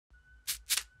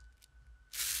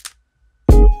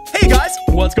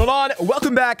What's going on?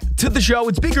 Welcome back to the show.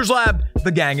 It's Beaker's Lab.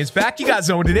 The gang is back. You guys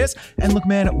know what it is. And look,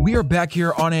 man, we are back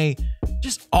here on a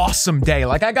just awesome day.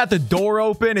 Like, I got the door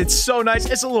open. It's so nice.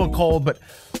 It's a little cold, but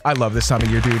I love this time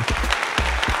of year, dude.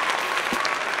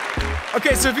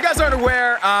 Okay, so if you guys aren't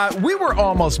aware, we were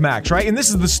almost max, right? And this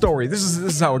is the story. This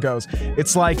is how it goes.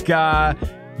 It's like,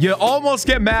 you almost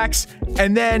get max,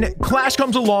 and then Clash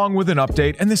comes along with an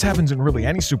update, and this happens in really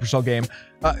any Supercell game.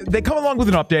 They come along with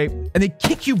an update, and they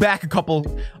kick you back a couple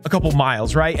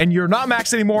miles, right? And you're not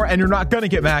max anymore, and you're not gonna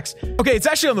get max. Okay, it's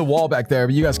actually on the wall back there,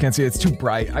 but you guys can't see it. It's too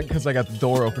bright because I got the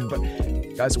door open.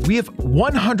 But guys, we have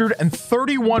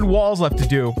 131 walls left to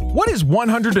do. What is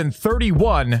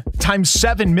 131 times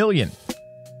 7 million?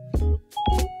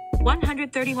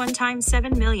 131 times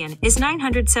 7 million is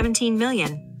 917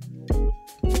 million.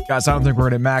 Guys, I don't think we're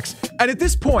gonna max. And at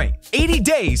this point, 80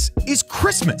 days is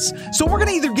Christmas. So we're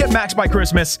gonna either get max by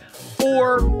Christmas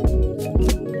or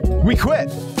we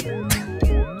quit.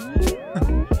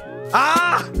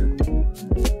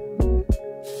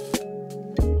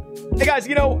 Hey guys,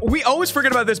 you know, we always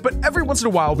forget about this, but every once in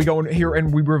a while we go in here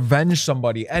and we revenge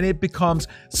somebody and it becomes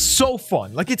so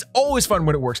fun. Like, it's always fun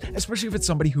when it works, especially if it's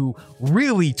somebody who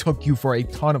really took you for a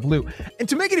ton of loot. And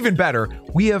to make it even better,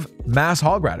 we have mass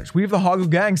hog riders. We have the hog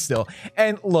gang still.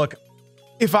 And look,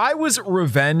 if I was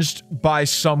revenged by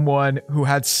someone who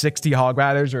had 60 hog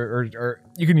riders, or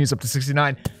you can use up to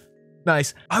 69,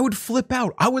 nice, I would flip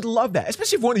out. I would love that,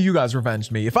 especially if one of you guys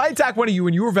revenged me. If I attack one of you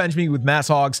and you revenge me with mass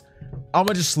hogs, I'm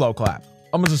gonna just slow clap.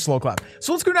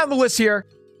 So let's go down the list here.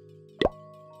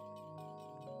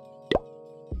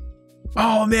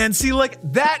 Oh man, see, like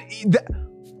that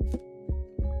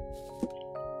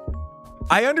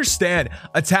I understand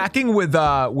attacking with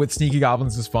sneaky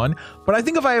goblins is fun, but I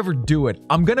think if I ever do it,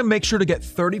 I'm gonna make sure to get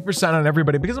 30% on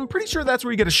everybody, because I'm pretty sure that's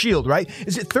where you get a shield, right?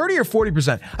 Is it 30 or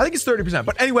 40%? I think it's 30%.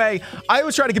 But anyway, I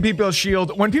always try to give people a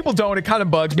shield. When people don't, it kind of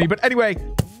bugs me. But anyway,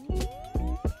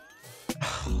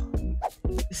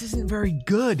 this isn't very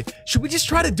good. Should we just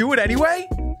try to do it anyway?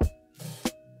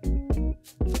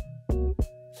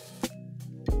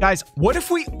 Guys, what if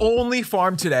we only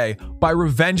farm today by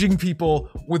revenging people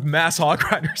with mass hog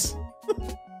riders?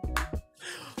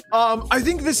 I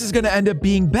think this is gonna end up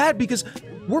being bad because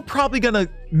we're probably gonna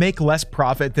make less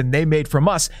profit than they made from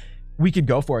us. We could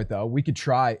go for it though. We could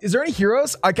try. Is there any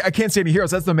heroes? I can't see any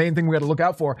heroes. That's the main thing we gotta look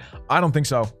out for. I don't think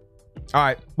so. All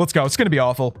right, let's go. It's gonna be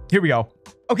awful. Here we go.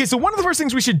 Okay, so one of the first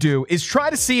things we should do is try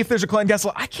to see if there's a clan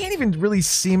castle. I can't even really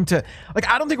seem to, like,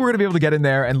 I don't think we're gonna be able to get in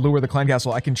there and lure the clan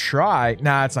castle. I can try.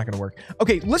 Nah, it's not gonna work.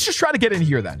 Okay, let's just try to get in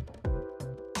here then.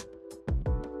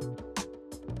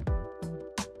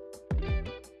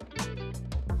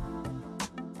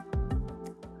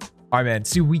 All right, man.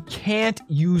 See, we can't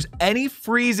use any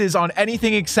freezes on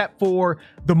anything except for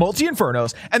the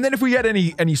multi-infernos. And then if we get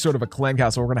any sort of a clan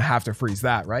castle, we're gonna have to freeze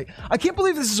that, right? I can't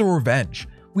believe this is a revenge.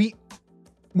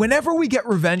 Whenever we get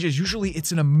revenges, usually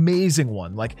it's an amazing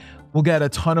one. Like, we'll get a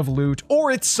ton of loot,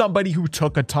 or it's somebody who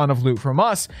took a ton of loot from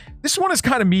us. This one is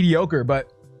kind of mediocre,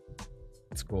 but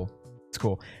it's cool. It's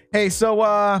cool. Hey, so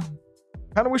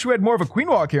kind of wish we had more of a queen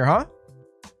walk here, huh?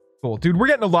 Cool, dude. We're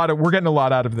getting a lot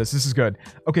out of this. This is good.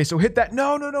 Okay, so hit that.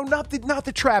 No, not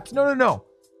the traps. No.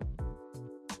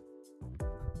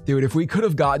 Dude, if we could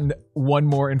have gotten one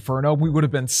more Inferno, we would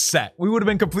have been set. We would have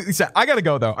been completely set. I gotta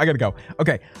go, though. I gotta go.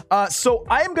 Okay, so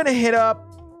I am gonna hit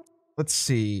up, let's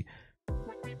see.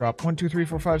 Drop 1, 2, 3,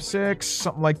 4, 5, 6,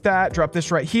 something like that. Drop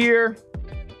this right here.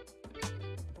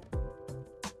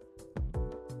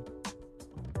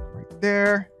 Right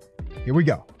there. Here we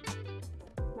go.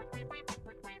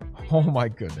 Oh my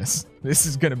goodness. This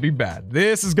is gonna be bad.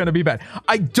 This is gonna be bad.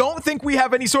 I don't think we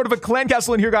have any sort of a clan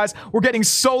castle in here, guys. We're getting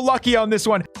so lucky on this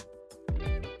one.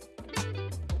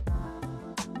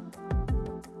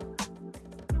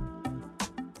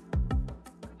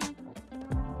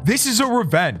 This is a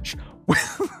revenge.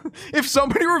 If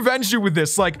somebody revenged you with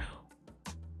this, like,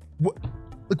 what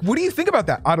do you think about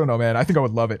that? I don't know, man. I think I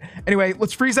would love it. Anyway,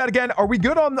 let's freeze that again. Are we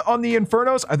good on the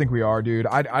Infernos? I think we are, dude.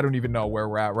 I don't even know where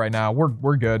we're at right now.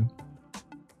 We're good.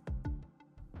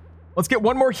 Let's get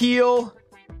one more heal.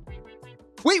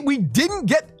 Wait, we didn't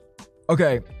get...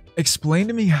 Okay, explain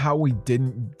to me how we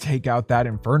didn't take out that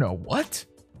Inferno. What?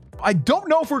 I don't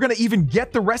know if we're gonna even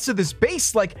get the rest of this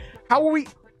base. Like, how are we...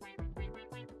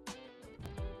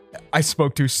 I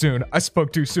spoke too soon.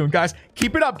 Guys,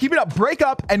 keep it up, break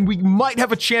up, and we might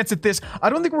have a chance at this. I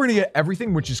don't think we're gonna get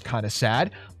everything, which is kind of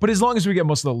sad, but as long as we get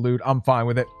most of the loot, I'm fine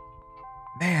with it.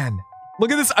 Man, look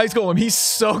at this ice golem. He's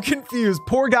so confused.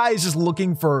 Poor guy is just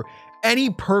looking for any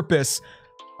purpose.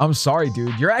 I'm sorry,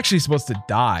 dude. You're actually supposed to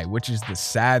die, which is the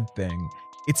sad thing.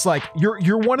 It's like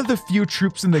you're one of the few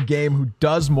troops in the game who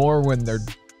does more when they're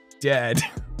dead.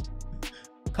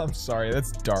 I'm sorry,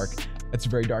 that's dark. That's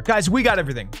very dark. Guys, we got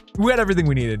everything. We got everything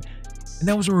we needed. And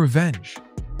that was a revenge.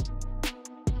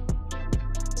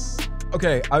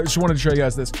 Okay, I just wanted to show you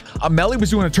guys this. Melly was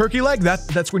doing a turkey leg.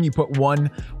 That's when you put one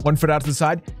foot out to the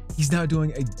side. He's now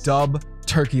doing a dub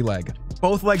turkey leg.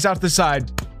 Both legs out to the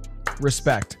side.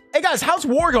 Respect. Hey guys, how's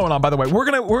war going on, by the way? We're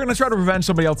gonna try to revenge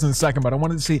somebody else in a second, but I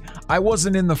wanted to see. I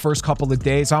wasn't in the first couple of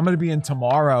days, so I'm gonna be in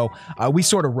tomorrow. We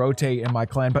sort of rotate in my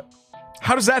clan, but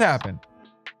how does that happen?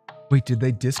 Wait, did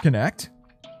they disconnect?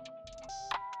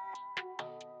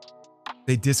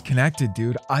 They disconnected,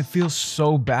 dude. I feel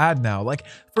so bad now. Like,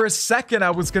 for a second,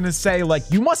 I was gonna say, like,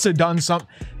 you must have done something.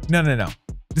 No.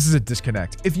 This is a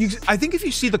disconnect. I think if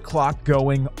you see the clock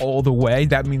going all the way,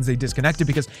 that means they disconnected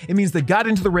because it means they got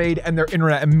into the raid and their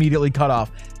internet immediately cut off.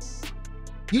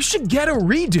 You should get a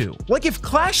redo. Like, if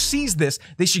Clash sees this,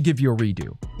 they should give you a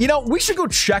redo. You know, we should go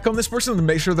check on this person to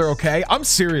make sure they're okay. I'm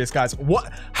serious, guys.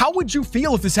 How would you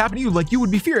feel if this happened to you? Like, you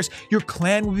would be furious. Your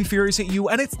clan would be furious at you,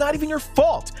 and it's not even your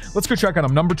fault. Let's go check on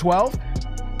them. Number 12.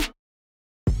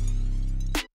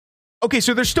 Okay,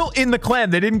 so they're still in the clan.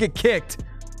 They didn't get kicked.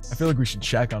 I feel like we should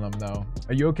check on them, though.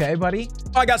 Are you okay, buddy?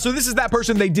 All right, guys, so this is that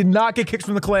person. They did not get kicked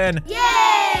from the clan.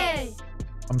 Yay!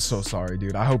 I'm so sorry,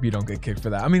 dude. I hope you don't get kicked for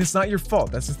that. I mean, it's not your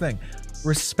fault. That's the thing.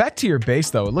 Respect to your base,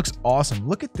 though. It looks awesome.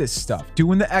 Look at this stuff.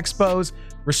 Doing the expos.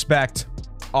 Respect.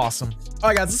 Awesome. All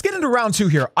right, guys, let's get into round 2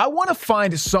 here. I want to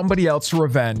find somebody else to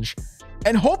revenge.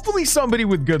 And hopefully somebody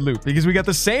with good loot, because we got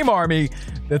the same army.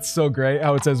 That's so great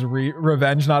how it says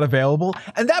revenge not available.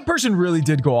 And that person really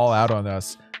did go all out on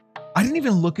us. I didn't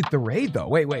even look at the raid, though.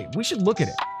 Wait. We should look at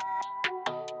it.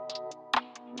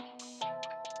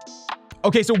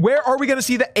 Okay, so where are we going to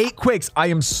see the 8 quakes? I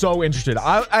am so interested.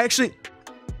 I actually...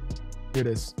 Here it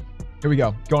is. Here we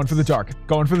go. Going for the dark.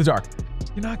 Going for the dark.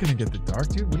 You're not going to get the dark,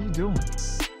 dude. What are you doing?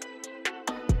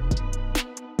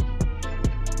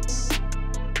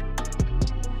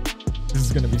 This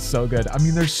is going to be so good. I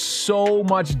mean, there's so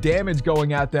much damage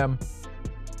going at them.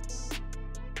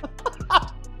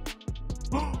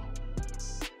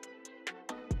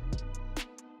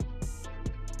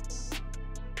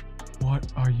 What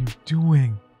are you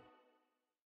doing?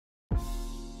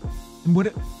 And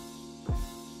what?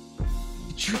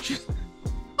 Did you just?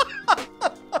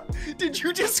 Did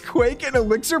you just quake an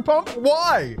elixir pump?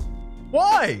 Why?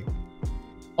 Why?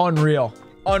 Unreal.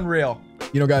 Unreal.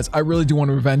 You know, guys, I really do want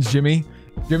to revenge Jimmy.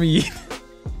 Jimmy, yeet.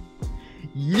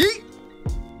 Yeet.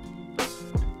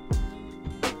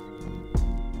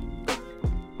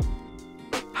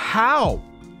 How?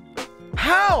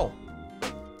 How?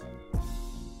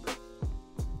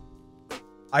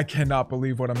 I cannot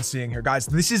believe what I'm seeing here. Guys,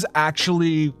 this is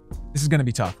going to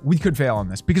be tough. We could fail on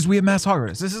this because we have mass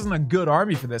HOGS. This isn't a good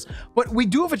army for this, but we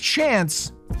do have a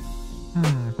chance.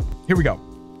 Here we go.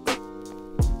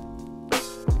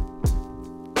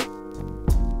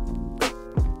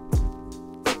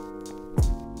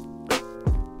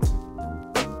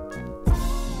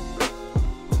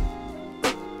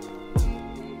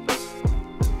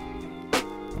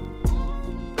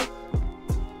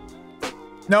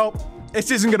 Nope. This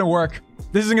isn't gonna work.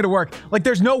 This isn't gonna work. Like,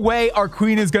 there's no way our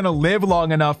queen is gonna live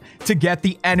long enough to get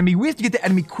the enemy. We have to get the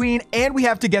enemy queen, and we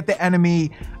have to get the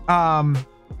enemy,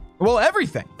 well,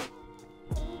 everything.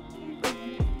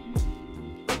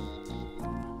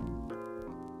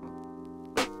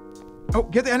 Oh,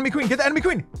 get the enemy queen. Get the enemy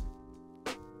queen.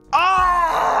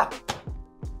 Ah!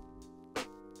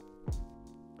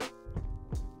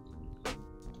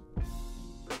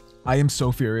 I am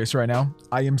so furious right now.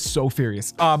 I am so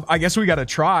furious. I guess we gotta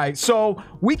try. So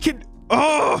we can,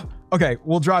 okay,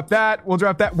 we'll drop that. We'll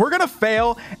drop that. We're gonna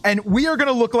fail and we are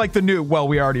gonna look like the noob. Well,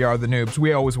 we already are the noobs.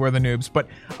 We always were the noobs, but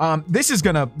this is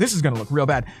gonna look real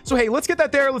bad. So hey, let's get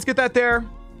that there. Let's get that there.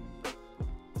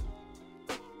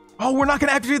 Oh, we're not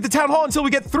gonna activate the town hall until we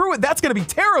get through it. That's gonna be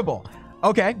terrible.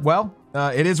 Okay, well,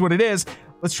 it is what it is.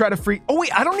 Let's try to freeze. Oh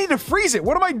wait, I don't need to freeze it.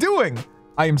 What am I doing?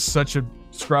 I am such a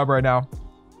scrub right now.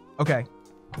 Okay,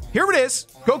 here it is.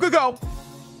 Go, go, go.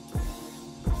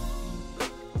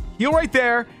 Heal right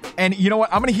there. And you know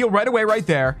what? I'm going to heal right away right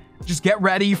there. Just get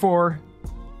ready for...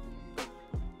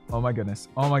 Oh my goodness.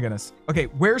 Oh my goodness. Okay,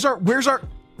 where's our...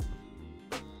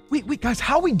 Wait, guys,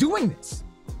 how are we doing this?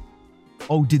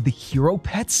 Oh, did the hero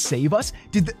pets save us?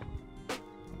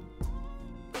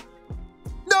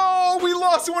 No, we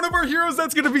lost one of our heroes.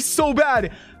 That's going to be so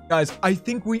bad. Guys, I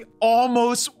think we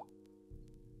almost...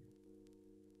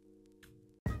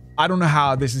 I don't know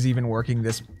how this is even working.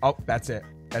 Oh, that's it.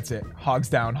 That's it. Hogs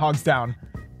down. Hogs down.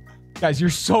 Guys, you're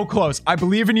so close. I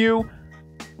believe in you.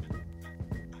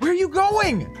 Where are you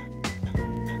going?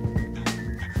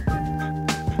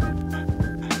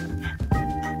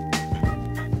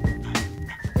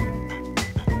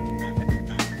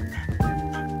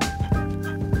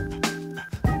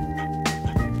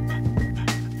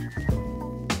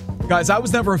 Guys, I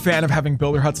was never a fan of having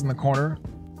builder huts in the corner,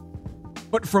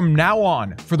 but from now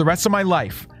on, for the rest of my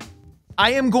life,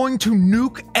 I am going to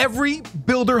nuke every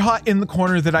builder hut in the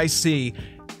corner that I see.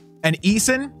 And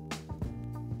Eason,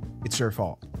 it's your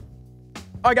fault.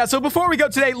 All right, guys, so before we go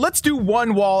today, let's do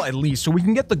one wall at least so we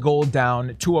can get the gold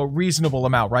down to a reasonable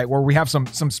amount, right? Where we have some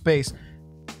space.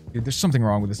 Dude, there's something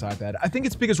wrong with this iPad. I think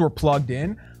it's because we're plugged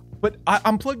in, but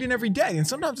I'm plugged in every day, and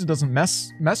sometimes it doesn't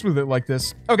mess with it like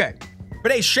this. Okay.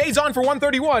 But hey, shades on for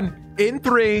 131 in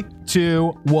 3, 2,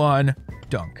 1,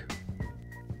 dunk.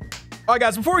 All right,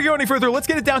 guys, before we go any further, let's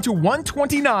get it down to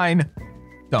 129,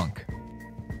 dunk.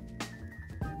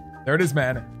 There it is,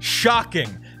 man.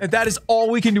 Shocking. And that is all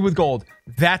we can do with gold.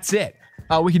 That's it.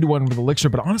 We can do one with elixir,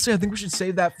 but honestly, I think we should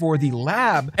save that for the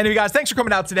lab. Anyway, guys, thanks for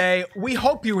coming out today. We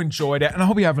hope you enjoyed it, and I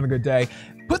hope you're having a good day.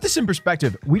 Put this in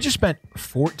perspective. We just spent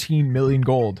 14 million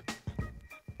gold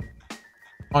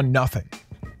on nothing.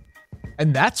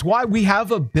 And that's why we have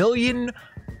 $1 billion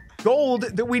gold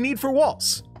that we need for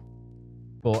walls.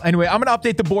 Well, anyway, I'm going to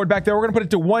update the board back there. We're going to put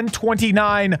it to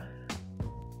 129.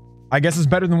 I guess it's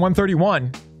better than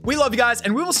 131. We love you guys,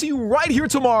 and we will see you right here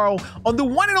tomorrow on the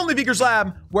one and only Beaker's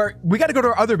Lab, where we got to go to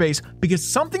our other base because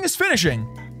something is finishing.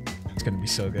 It's going to be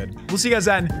so good. We'll see you guys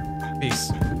then.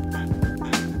 Peace.